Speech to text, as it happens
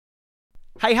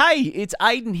Hey, it's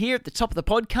Aidan here at the top of the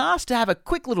podcast to have a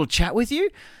quick little chat with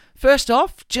you. First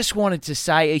off, just wanted to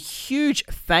say a huge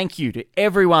thank you to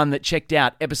everyone that checked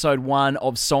out episode 1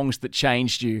 of Songs That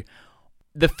Changed You.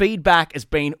 The feedback has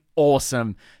been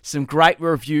awesome. Some great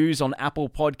reviews on Apple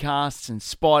Podcasts and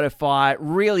Spotify.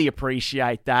 Really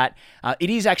appreciate that.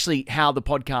 It is actually how the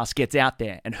podcast gets out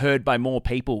there and heard by more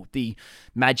people. The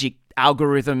magic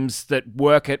algorithms that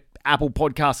work at Apple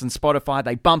Podcasts and Spotify,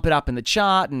 they bump it up in the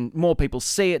chart and more people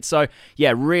see it. So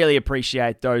yeah, really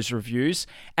appreciate those reviews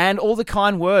and all the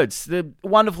kind words, the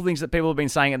wonderful things that people have been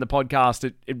saying in the podcast.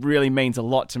 It really means a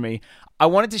lot to me. I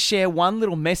wanted to share one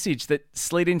little message that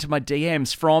slid into my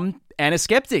DMs from Anna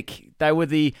Skeptic. They were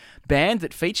the band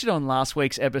that featured on last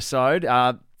week's episode.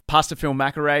 Pastor Phil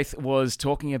McElraith was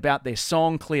talking about their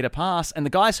song Clear to Pass, and the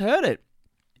guys heard it.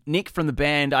 Nick from the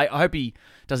band, I hope he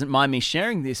doesn't mind me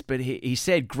sharing this, but he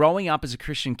said, growing up as a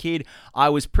Christian kid, I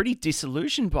was pretty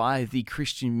disillusioned by the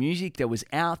Christian music that was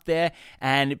out there,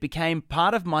 and it became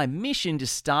part of my mission to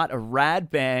start a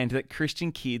rad band that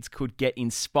Christian kids could get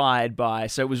inspired by.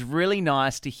 So it was really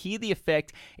nice to hear the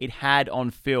effect it had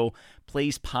on Phil.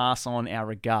 Please pass on our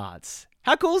regards.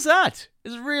 How cool is that?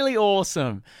 It's really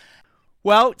awesome.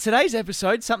 Well, today's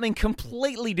episode, something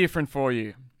completely different for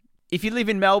you. If you live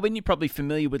in Melbourne, you're probably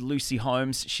familiar with Lucy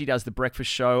Holmes. She does the breakfast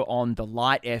show on the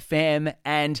Light FM,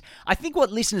 and I think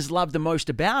what listeners love the most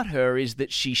about her is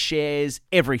that she shares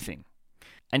everything.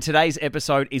 And today's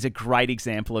episode is a great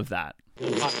example of that.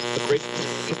 Strike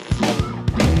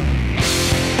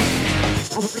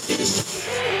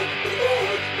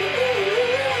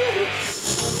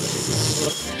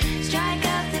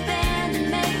up the band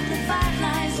and make the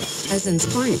fireflies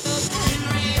Peasants point.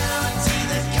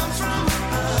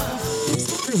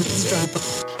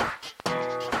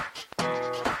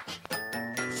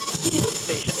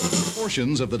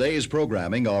 Portions of the day's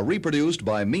programming are reproduced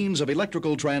by means of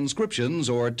electrical transcriptions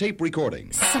or tape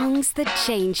recordings. Songs that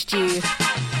changed you.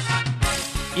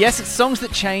 Yes, it's Songs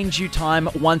That Change You time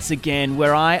once again,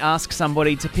 where I ask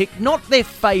somebody to pick not their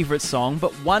favourite song,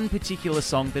 but one particular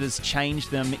song that has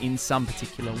changed them in some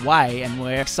particular way. And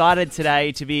we're excited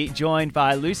today to be joined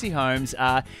by Lucy Holmes,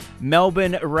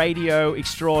 Melbourne radio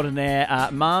extraordinaire,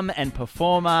 mum and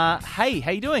performer. Hey,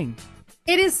 how you doing?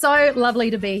 It is so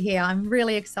lovely to be here. I'm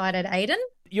really excited, Aidan.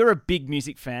 You're a big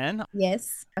music fan.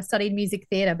 Yes, I studied music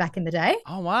theatre back in the day.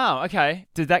 Oh, wow. Okay.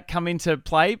 Did that come into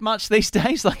play much these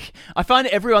days? Like, I find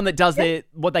everyone that does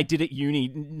what they did at uni,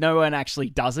 no one actually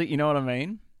does it. You know what I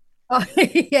mean? Oh,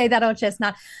 yeah, that old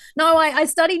chestnut. No, I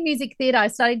studied music theatre. I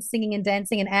studied singing and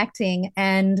dancing and acting,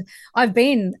 and I've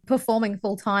been performing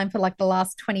full time for like the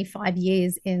last 25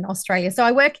 years in Australia. So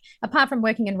I work, apart from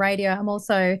working in radio, I'm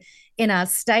also in a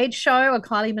stage show, a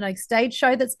Kylie Minogue stage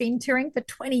show that's been touring for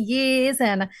 20 years.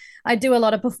 And I do a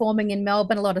lot of performing in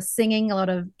Melbourne, a lot of singing, a lot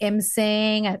of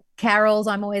emceeing at carols.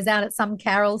 I'm always out at some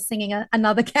carols singing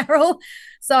another carol.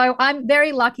 So I'm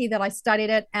very lucky that I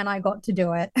studied it and I got to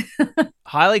do it.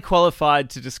 Highly qualified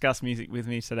to discuss music with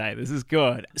me today. This is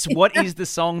good. So what is the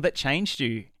song that changed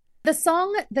you? The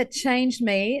song that changed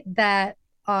me that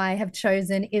I have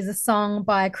chosen is a song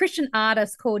by a Christian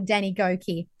artist called Danny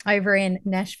Gokey over in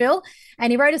Nashville.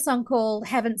 And he wrote a song called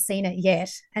Haven't Seen It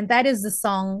Yet. And that is the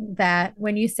song that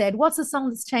when you said, what's the song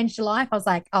that's changed your life? I was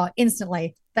like, oh,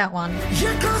 instantly, that one.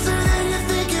 You're closer than you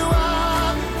think you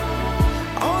are.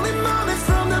 Only moments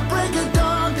from the break of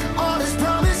dawn. All his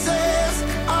promises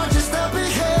are just up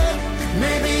ahead.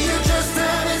 Maybe you just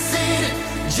haven't seen it.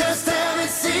 Just haven't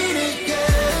seen it yet.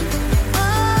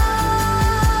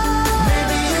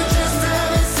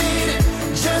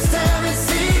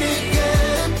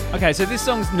 Okay, so this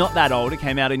song's not that old. It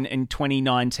came out in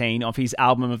 2019 off his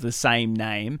album of the same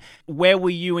name. Where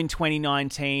were you in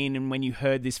 2019 and when you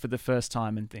heard this for the first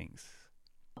time and things?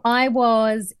 I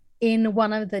was in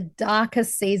one of the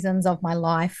darkest seasons of my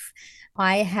life.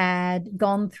 I had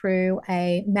gone through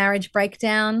a marriage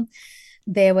breakdown.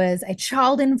 There was a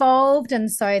child involved,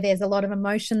 and so there's a lot of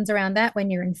emotions around that when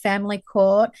you're in family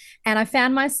court. And I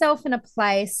found myself in a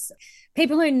place,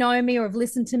 people who know me or have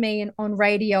listened to me on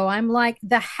radio, I'm like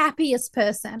the happiest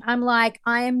person. I'm like,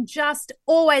 I am just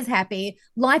always happy.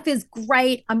 Life is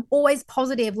great. I'm always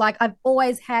positive. Like I've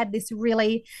always had this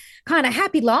really kind of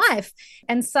happy life.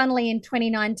 And suddenly in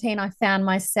 2019, I found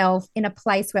myself in a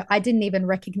place where I didn't even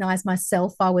recognize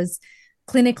myself. I was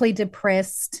clinically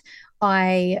depressed.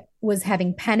 I was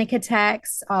having panic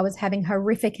attacks. I was having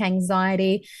horrific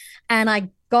anxiety. And I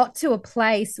got to a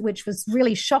place which was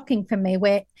really shocking for me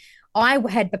where I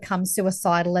had become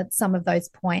suicidal at some of those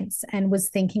points and was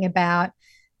thinking about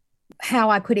how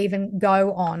I could even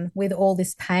go on with all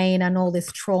this pain and all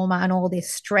this trauma and all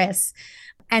this stress.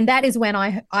 And that is when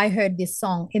I heard this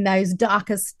song in those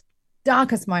darkest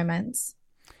moments.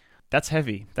 That's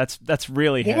heavy. That's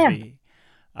really Yeah. heavy.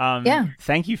 Yeah.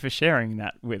 Thank you for sharing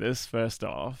that with us, first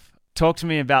off. Talk to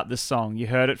me about the song. You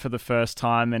heard it for the first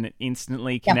time and it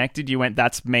instantly connected. You went,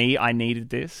 that's me. I needed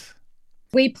this.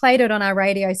 We played it on our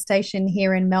radio station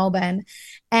here in Melbourne.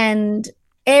 And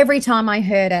every time I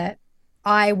heard it,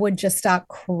 I would just start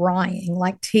crying,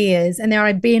 like tears. And then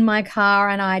I'd be in my car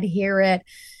and I'd hear it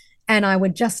and I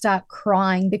would just start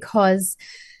crying, because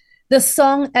the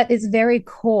song at its very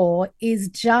core is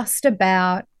just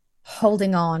about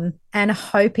holding on and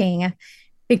hoping,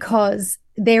 because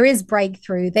there is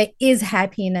breakthrough, there is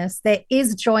happiness, there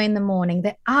is joy in the morning,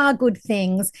 there are good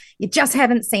things. You just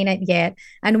haven't seen it yet.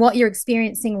 And what you're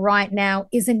experiencing right now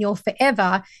isn't your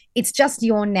forever, it's just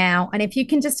your now. And if you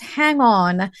can just hang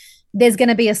on, there's going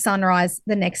to be a sunrise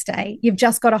the next day. You've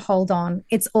just got to hold on.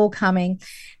 It's all coming.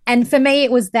 And for me,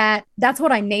 it was that's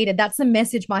what I needed. That's the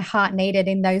message my heart needed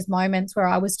in those moments where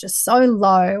I was just so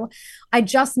low. I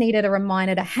just needed a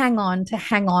reminder to hang on, to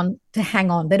hang on, to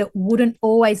hang on, that it wouldn't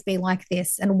always be like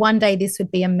this. And one day this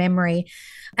would be a memory.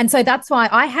 And so that's why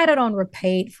I had it on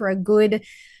repeat for a good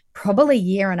probably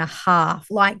year and a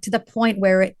half, like to the point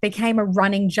where it became a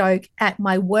running joke at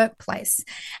my workplace.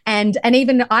 And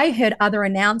even I heard other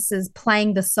announcers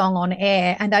playing the song on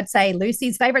air, and I'd say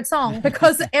Lucy's favorite song,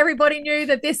 because everybody knew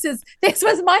that this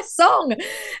was my song.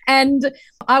 And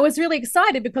I was really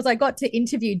excited because I got to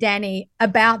interview Danny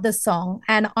about the song,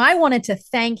 and I wanted to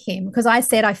thank him because I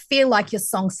said, I feel like your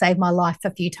song saved my life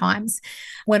a few times.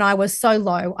 When I was so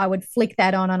low, I would flick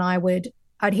that on and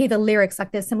I'd hear the lyrics,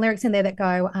 like there's some lyrics in there that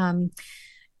go,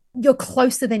 you're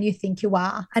closer than you think you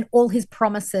are, and all his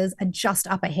promises are just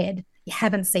up ahead. You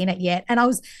haven't seen it yet. And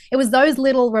it was those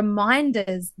little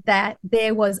reminders that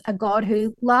there was a God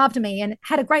who loved me and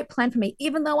had a great plan for me,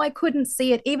 even though I couldn't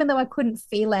see it, even though I couldn't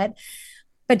feel it.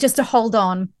 But just to hold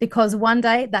on, because one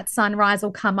day that sunrise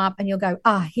will come up and you'll go,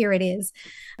 here it is.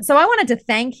 So I wanted to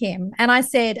thank him. And I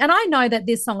said, and I know that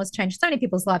this song has changed so many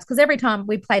people's lives, because every time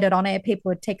we played it on air, people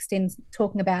would text in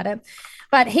talking about it.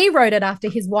 But he wrote it after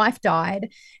his wife died,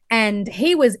 and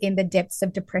he was in the depths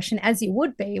of depression, as you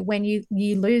would be when you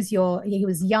lose he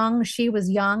was young, she was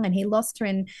young, and he lost her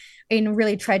in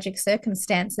really tragic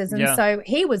circumstances. And so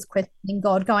he was questioning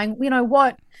God, going,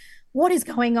 what is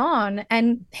going on?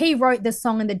 And he wrote this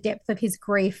song in the depth of his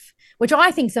grief, which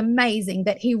I think is amazing,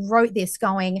 that he wrote this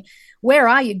going, where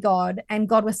are you, God? And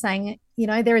God was saying,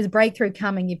 there is breakthrough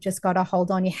coming. You've just got to hold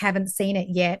on. You haven't seen it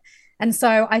yet. And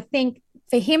so I think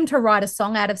for him to write a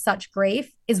song out of such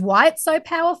grief is why it's so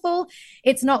powerful.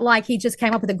 It's not like he just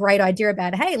came up with a great idea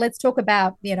about, hey, let's talk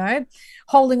about,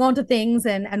 holding on to things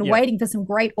and waiting for some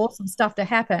great, awesome stuff to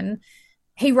happen.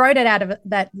 He wrote it out of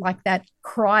that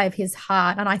cry of his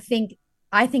heart. And I think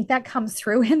that comes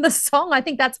through in the song. I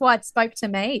think that's why it spoke to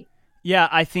me. Yeah,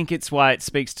 I think it's why it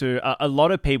speaks to a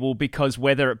lot of people, because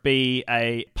whether it be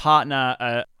a partner,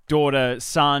 a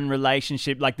daughter-son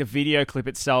relationship, like the video clip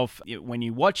itself, when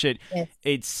you watch it,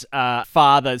 it's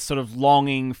father sort of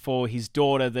longing for his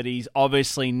daughter that he's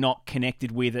obviously not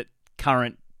connected with at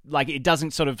current, like it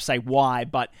doesn't sort of say why,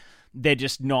 but they're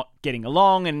just not getting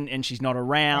along and she's not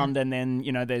around. And then,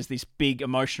 there's this big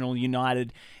emotional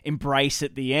united embrace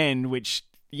at the end, which,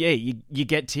 you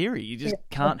get teary. You just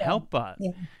can't help but.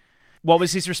 Yeah. What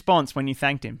was his response when you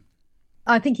thanked him?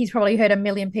 I think he's probably heard a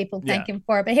million people thank him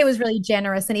for it, but he was really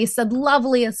generous, and he's the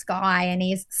loveliest guy, and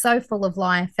he's so full of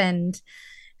life. And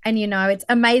it's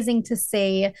amazing to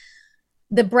see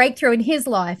the breakthrough in his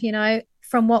life,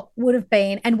 from what would have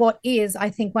been and what is, I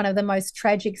think, one of the most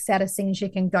tragic, saddest things you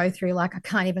can go through. Like, I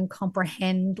can't even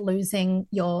comprehend losing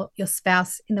your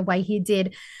spouse in the way he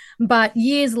did. But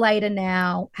years later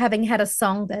now, having had a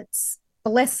song that's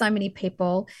blessed so many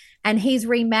people, and he's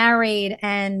remarried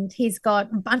and he's got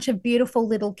a bunch of beautiful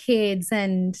little kids,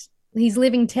 and he's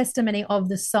living testimony of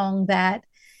the song that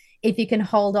if you can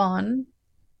hold on,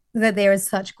 that there is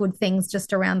such good things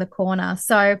just around the corner.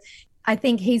 So I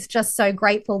think he's just so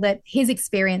grateful that his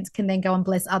experience can then go and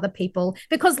bless other people,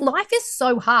 because life is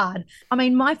so hard. I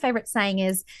mean, my favorite saying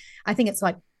is, I think it's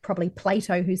like probably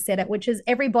Plato who said it, which is,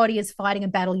 everybody is fighting a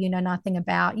battle you know nothing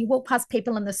about. You walk past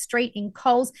people in the street in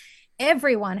Coles,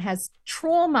 everyone has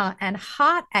trauma and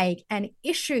heartache and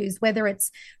issues, whether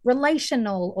it's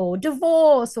relational or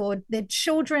divorce, or their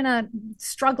children are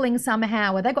struggling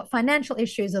somehow, or they've got financial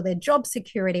issues, or their job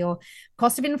security, or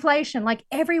cost of inflation. Like,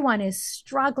 everyone is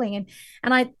struggling.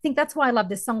 And I think that's why I love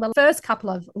this song. The first couple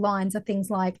of lines are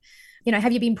things like,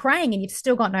 have you been praying and you've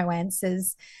still got no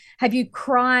answers? Have you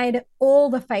cried all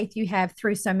the faith you have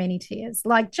through so many tears?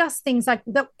 Like, just things like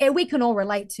that we can all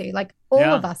relate to, like all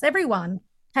of us, everyone.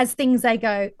 has things they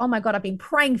go, oh my God, I've been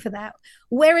praying for that.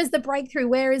 Where is the breakthrough?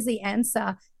 Where is the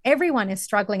answer? Everyone is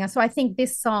struggling. So I think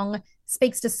this song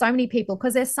speaks to so many people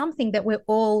because there's something that we're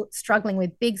all struggling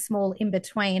with, big, small, in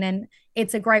between. And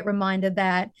it's a great reminder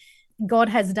that God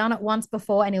has done it once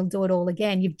before and he'll do it all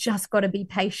again. You've just got to be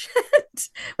patient,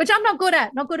 which I'm not good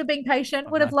at being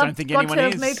patient. Would have loved God to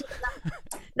have moved.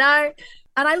 No.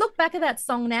 And I look back at that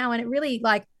song now and it really,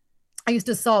 like, I used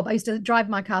to sob. I used to drive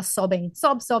my car sobbing,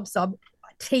 sob,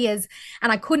 tears.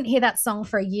 And I couldn't hear that song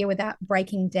for a year without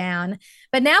breaking down.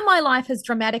 But now my life has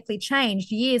dramatically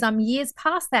changed. I'm years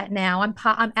past that now.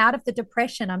 I'm out of the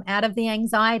depression. I'm out of the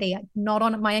anxiety. I'm not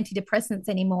on my antidepressants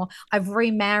anymore. I've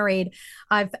remarried.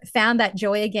 I've found that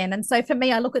joy again. And so for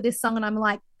me, I look at this song and I'm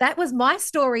like, that was my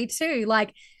story too.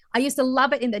 Like, I used to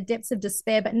love it in the depths of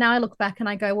despair, but now I look back and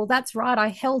I go, well, that's right. I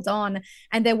held on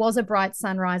and there was a bright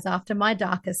sunrise after my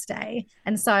darkest day.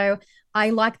 And so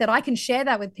I like that I can share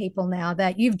that with people now,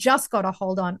 that you've just got to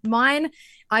hold on. Mine,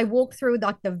 I walked through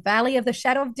like the valley of the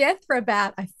shadow of death for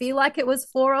about, I feel like it was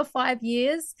 4 or 5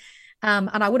 years. And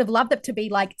I would have loved it to be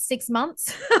like 6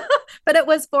 months, but it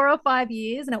was 4 or 5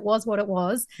 years and it was what it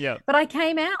was. Yeah. But I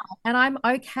came out and I'm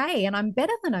okay and I'm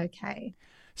better than okay.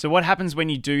 So what happens when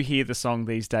you do hear the song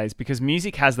these days? Because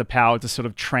music has the power to sort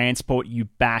of transport you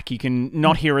back. You can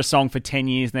not hear a song for 10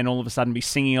 years and then all of a sudden be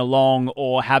singing along,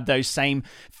 or have those same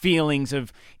feelings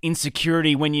of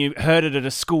insecurity when you heard it at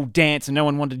a school dance and no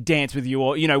one wanted to dance with you,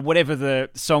 or, you know, whatever the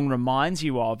song reminds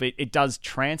you of. It does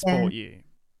transport you.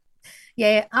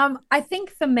 Yeah. I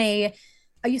think for me,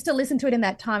 I used to listen to it in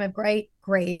that time of great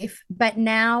grief, but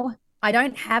now I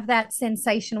don't have that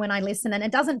sensation when I listen, and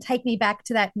it doesn't take me back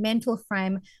to that mental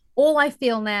frame. All I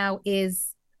feel now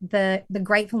is the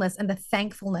gratefulness and the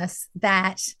thankfulness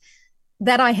that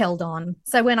I held on.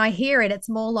 So when I hear it, it's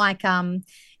more like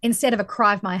instead of a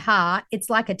cry of my heart, it's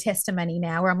like a testimony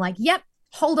now where I'm like, yep,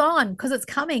 hold on, because it's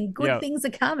coming. Good things are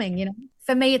coming, you know.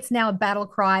 For me, it's now a battle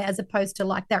cry as opposed to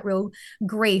like that real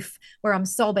grief where I'm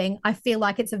sobbing. I feel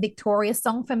like it's a victorious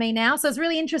song for me now. So it's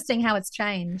really interesting how it's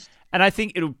changed. And I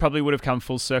think it probably would have come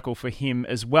full circle for him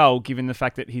as well, given the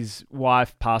fact that his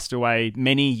wife passed away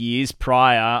many years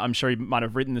prior. I'm sure he might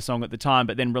have written the song at the time,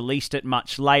 but then released it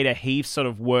much later. He sort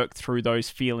of worked through those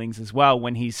feelings as well.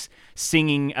 When he's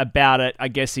singing about it, I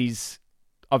guess he's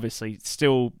obviously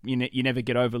still, you never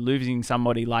get over losing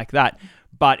somebody like that,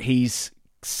 but he's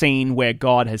seen where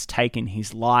God has taken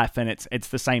his life, and it's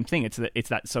the same thing. It's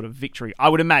that sort of victory. I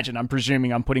would imagine. I'm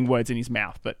presuming I'm putting words in his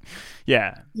mouth, but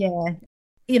yeah. Yeah.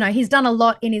 You know, he's done a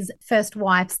lot in his first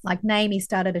wife's name. He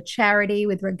started a charity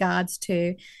with regards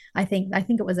to, I think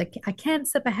it was a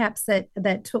cancer perhaps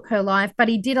that took her life, but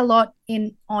he did a lot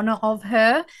in honor of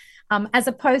her, as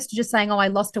opposed to just saying, oh, I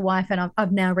lost a wife and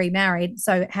I've now remarried,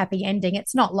 so happy ending.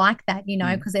 It's not like that,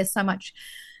 because there's so much,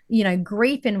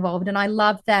 grief involved. And I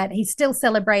love that he's still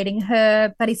celebrating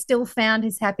her, but he still found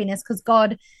his happiness, because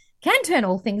God can turn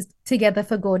all things together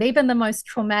for good. Even the most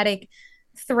traumatic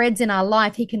threads in our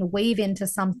life, he can weave into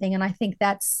something. And I think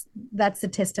that's the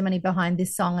testimony behind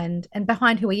this song and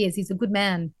behind who he is. He's a good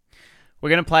man. We're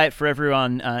going to play it for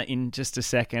everyone in just a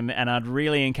second, and I'd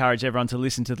really encourage everyone to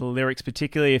listen to the lyrics,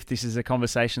 particularly if this is a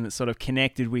conversation that's sort of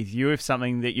connected with you, if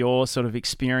something that you're sort of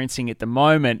experiencing at the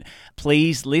moment.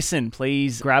 Please listen,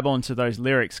 please grab onto those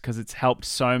lyrics, because it's helped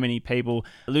so many people.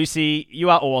 Lucy, you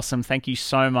are awesome. Thank you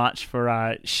so much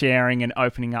for sharing and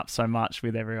opening up so much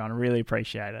with everyone. I really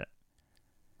appreciate it.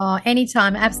 Oh,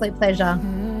 anytime. Absolute pleasure.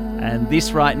 And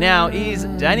this right now is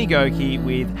Danny Gokey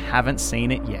with Haven't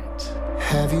Seen It Yet.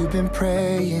 Have you been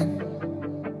praying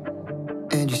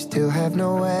and you still have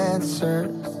no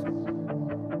answers?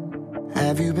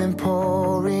 Have you been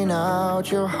pouring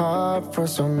out your heart for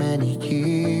so many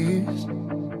years?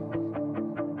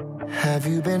 Have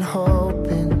you been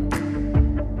hoping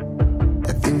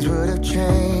that things would have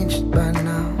changed by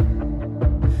now?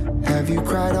 Have you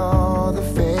cried all the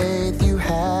faith you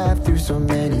have through so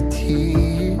many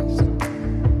tears?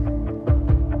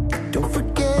 Don't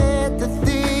forget the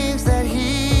things that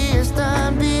he has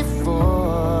done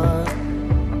before,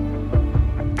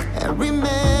 and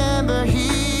remember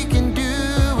he can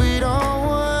do it all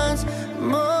once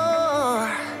more.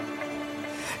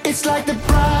 It's like the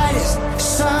brightest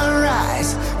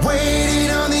sunrise waiting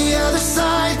on the other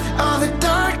side of the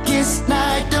darkest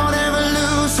night. Don't ever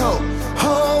lose hope.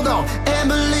 Hold on and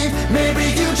believe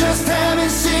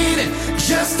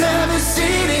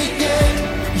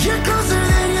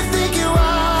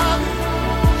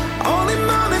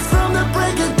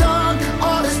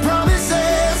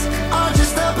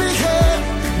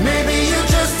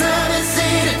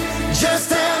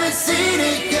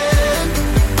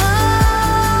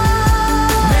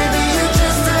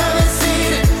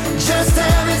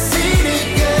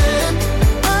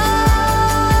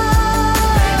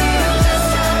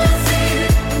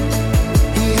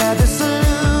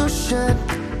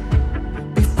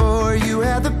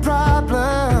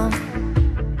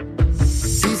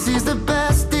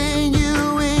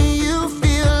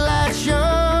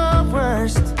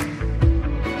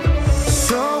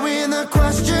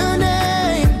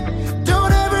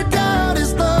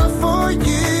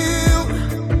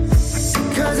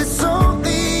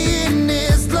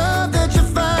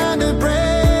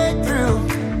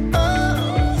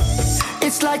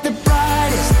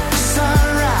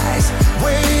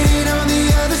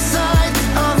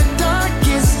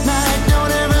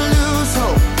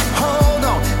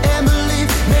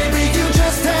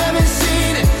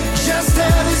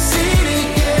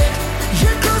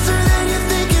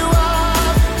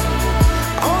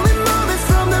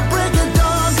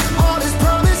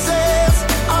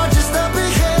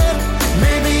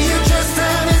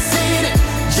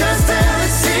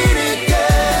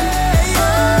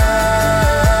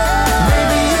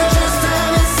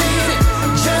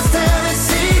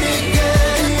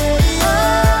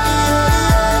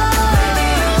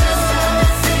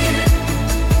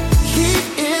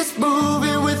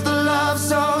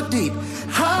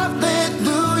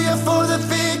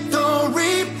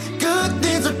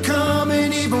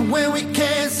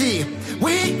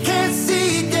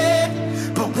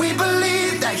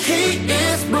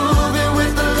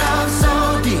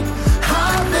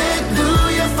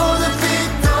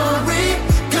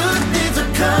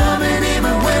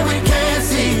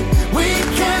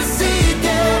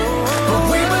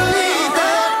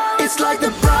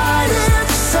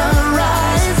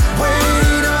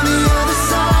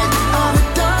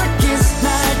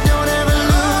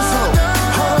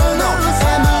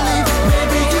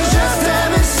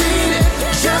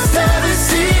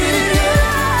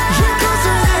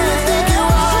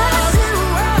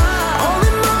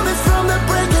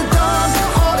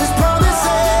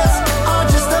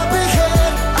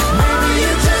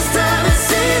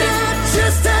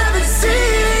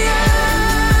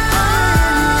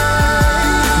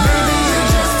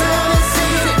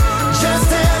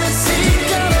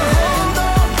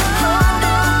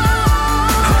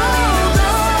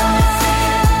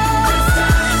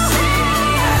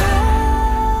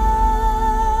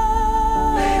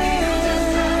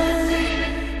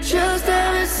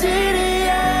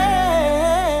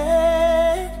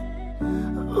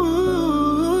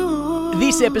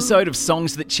This episode of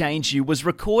Songs That Change You was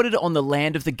recorded on the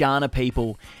land of the Kaurna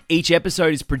people. Each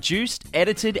episode is produced,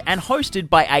 edited, and hosted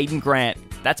by Aidan Grant.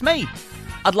 That's me.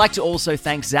 I'd like to also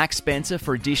thank Zach Spencer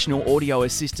for additional audio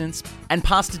assistance and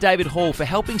Pastor David Hall for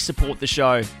helping support the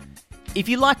show. If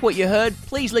you like what you heard,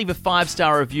 please leave a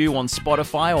 5-star review on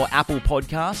Spotify or Apple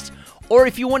Podcasts. Or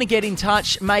if you want to get in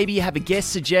touch, maybe you have a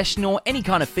guest suggestion or any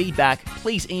kind of feedback,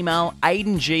 please email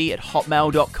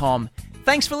aidang@hotmail.com.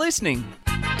 Thanks for listening.